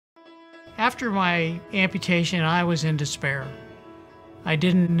After my amputation, I was in despair. I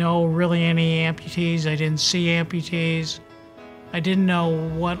didn't know really any amputees. I didn't see amputees. I didn't know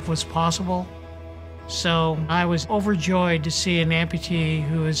what was possible. So I was overjoyed to see an amputee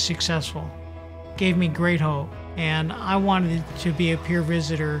who was successful. It gave me great hope, and I wanted to be a peer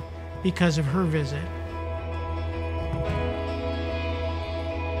visitor because of her visit.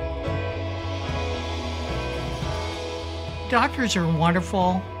 Doctors are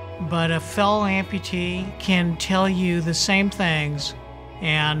wonderful, but a fellow amputee can tell you the same things,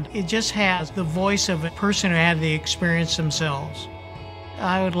 and it just has the voice of a person who had the experience themselves.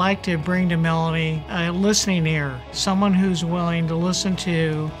 I would like to bring to Melanie a listening ear, someone who's willing to listen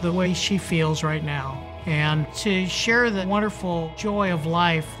to the way she feels right now, and to share the wonderful joy of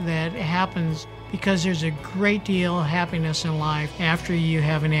life that happens because there's a great deal of happiness in life after you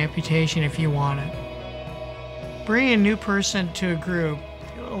have an amputation if you want it. Bringing a new person to a group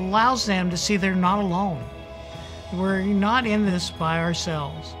allows them to see they're not alone. We're not in this by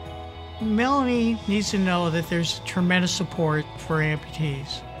ourselves. Melanie needs to know that there's tremendous support for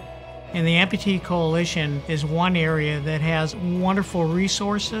amputees. And the Amputee Coalition is one area that has wonderful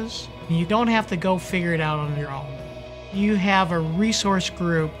resources. You don't have to go figure it out on your own. You have a resource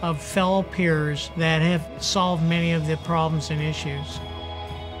group of fellow peers that have solved many of the problems and issues.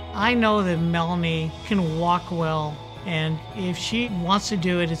 I know that Melanie can walk well, and if she wants to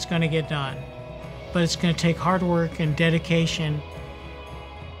do it, it's going to get done. But it's going to take hard work and dedication.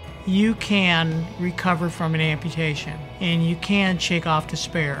 You can recover from an amputation, and you can shake off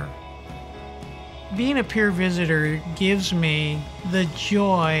despair. Being a peer visitor gives me the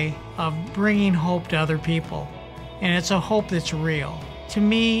joy of bringing hope to other people, and it's a hope that's real. To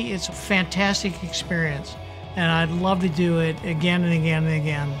me, it's a fantastic experience, and I'd love to do it again and again and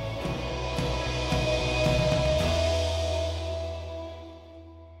again.